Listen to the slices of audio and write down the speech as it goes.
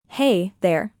Hey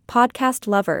there, podcast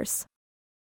lovers.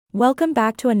 Welcome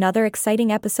back to another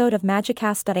exciting episode of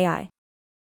Magicast.ai.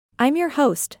 I'm your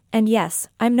host, and yes,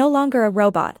 I'm no longer a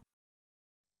robot.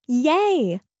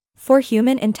 Yay! For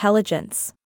human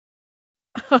intelligence.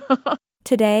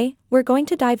 Today, we're going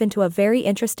to dive into a very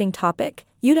interesting topic,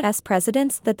 U.S.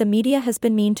 presidents that the media has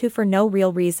been mean to for no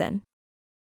real reason.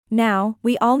 Now,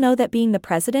 we all know that being the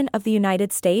President of the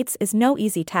United States is no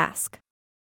easy task.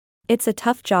 It's a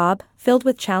tough job, filled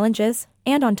with challenges,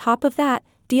 and on top of that,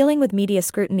 dealing with media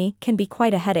scrutiny can be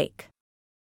quite a headache.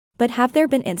 But have there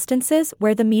been instances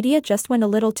where the media just went a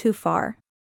little too far?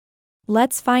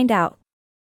 Let's find out.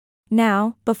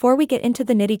 Now, before we get into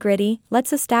the nitty-gritty,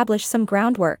 let's establish some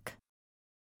groundwork.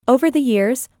 Over the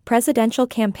years, presidential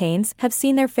campaigns have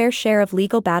seen their fair share of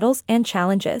legal battles and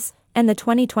challenges, and the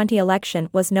 2020 election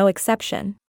was no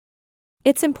exception.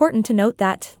 It's important to note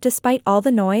that, despite all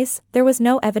the noise, there was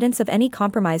no evidence of any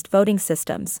compromised voting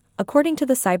systems, according to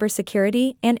the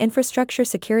Cybersecurity and Infrastructure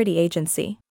Security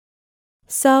Agency.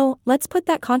 So, let's put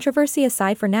that controversy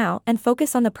aside for now and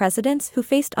focus on the presidents who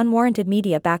faced unwarranted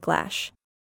media backlash.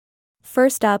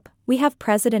 First up, we have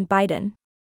President Biden.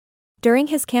 During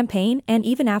his campaign and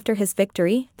even after his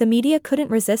victory, the media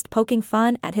couldn't resist poking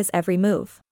fun at his every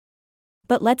move.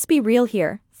 But let's be real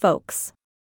here, folks.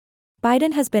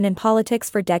 Biden has been in politics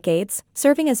for decades,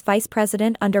 serving as vice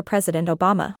president under President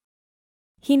Obama.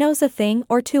 He knows a thing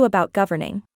or two about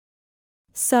governing.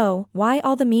 So, why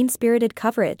all the mean-spirited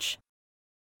coverage?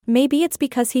 Maybe it's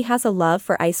because he has a love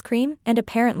for ice cream, and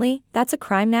apparently, that's a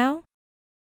crime now?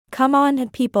 Come on,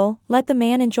 people, let the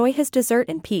man enjoy his dessert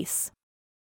in peace.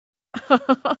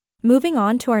 Moving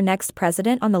on to our next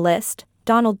president on the list,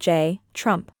 Donald J.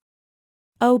 Trump.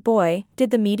 Oh boy, did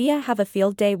the media have a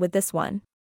field day with this one.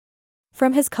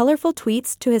 From his colorful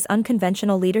tweets to his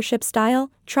unconventional leadership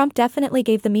style, Trump definitely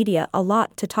gave the media a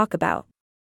lot to talk about.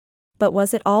 But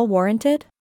was it all warranted?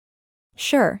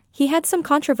 Sure, he had some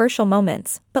controversial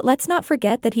moments, but let's not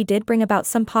forget that he did bring about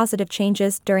some positive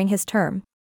changes during his term.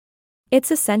 It's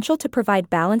essential to provide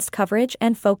balanced coverage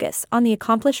and focus on the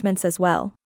accomplishments as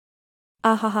well.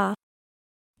 Ahaha.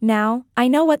 Now, I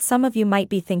know what some of you might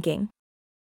be thinking.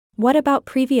 What about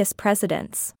previous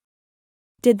presidents?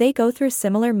 Did they go through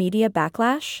similar media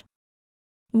backlash?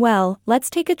 Well, let's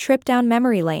take a trip down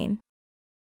memory lane.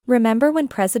 Remember when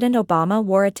President Obama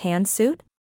wore a tan suit?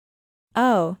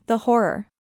 Oh, the horror.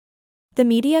 The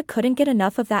media couldn't get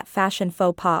enough of that fashion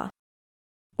faux pas.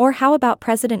 Or how about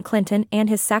President Clinton and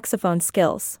his saxophone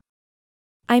skills?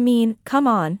 I mean, come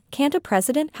on, can't a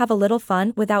president have a little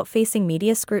fun without facing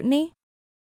media scrutiny?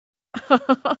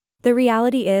 The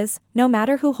reality is, no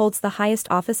matter who holds the highest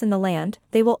office in the land,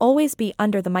 they will always be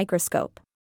under the microscope.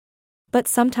 But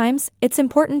sometimes, it's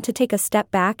important to take a step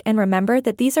back and remember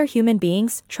that these are human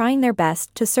beings trying their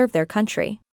best to serve their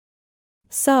country.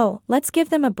 So, let's give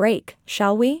them a break,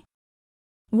 shall we?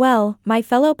 Well, my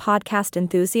fellow podcast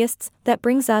enthusiasts, that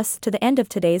brings us to the end of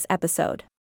today's episode.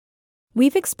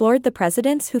 We've explored the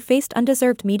presidents who faced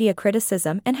undeserved media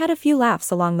criticism and had a few laughs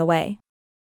along the way.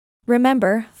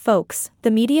 Remember, folks,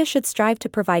 the media should strive to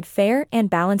provide fair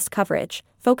and balanced coverage,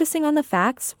 focusing on the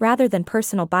facts rather than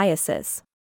personal biases.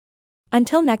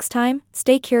 Until next time,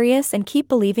 stay curious and keep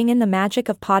believing in the magic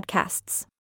of podcasts.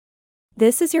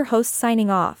 This is your host signing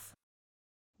off.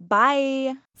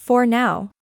 Bye! For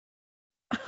now.